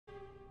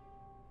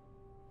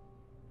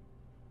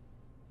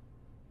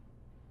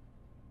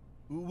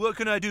What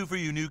can I do for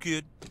you, new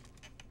kid?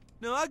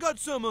 Now, I got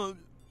some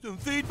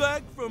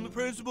feedback from the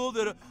principal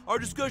that our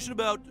discussion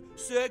about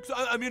sex,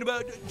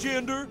 about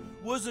gender,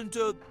 wasn't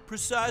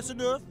precise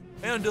enough.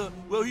 And,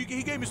 well, he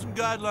gave me some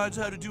guidelines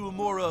how to do a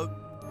more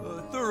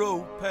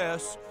thorough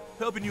pass,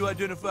 helping you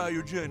identify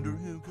your gender.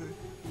 Okay.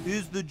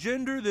 Is the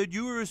gender that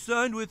you were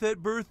assigned with at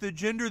birth the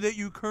gender that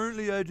you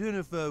currently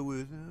identify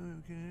with?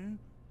 Okay.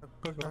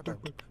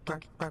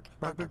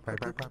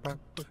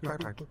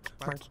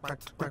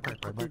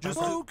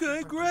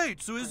 Okay,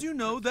 great. So as you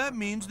know, that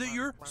means that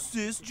you're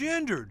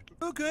cisgendered.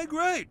 Okay,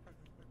 great.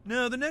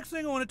 Now, the next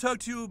thing I want to talk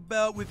to you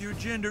about with your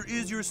gender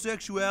is your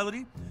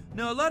sexuality.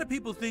 Now, a lot of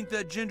people think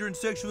that gender and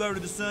sexuality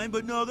are the same,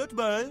 but no, that's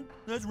bi.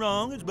 That's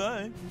wrong. It's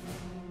bi.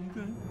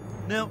 Okay.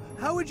 Now,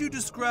 how would you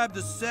describe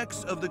the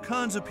sex of the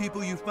kinds of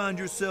people you find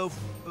yourself,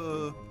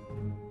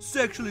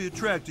 sexually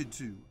attracted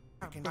to?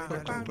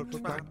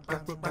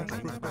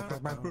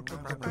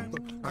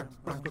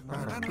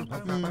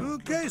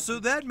 Okay, so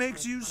that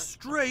makes you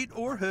straight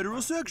or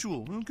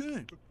heterosexual.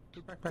 Okay.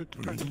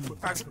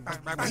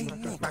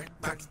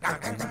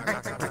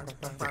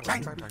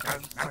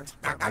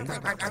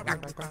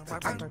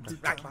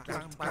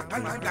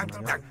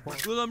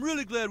 Well, I'm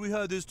really glad we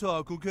had this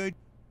talk, okay?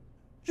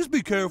 Just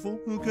be careful,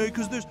 okay?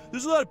 Because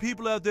there's a lot of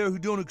people out there who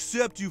don't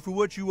accept you for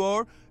what you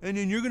are, and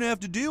then you're gonna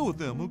have to deal with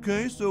them,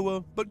 okay?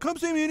 So, but come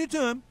see me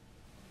anytime.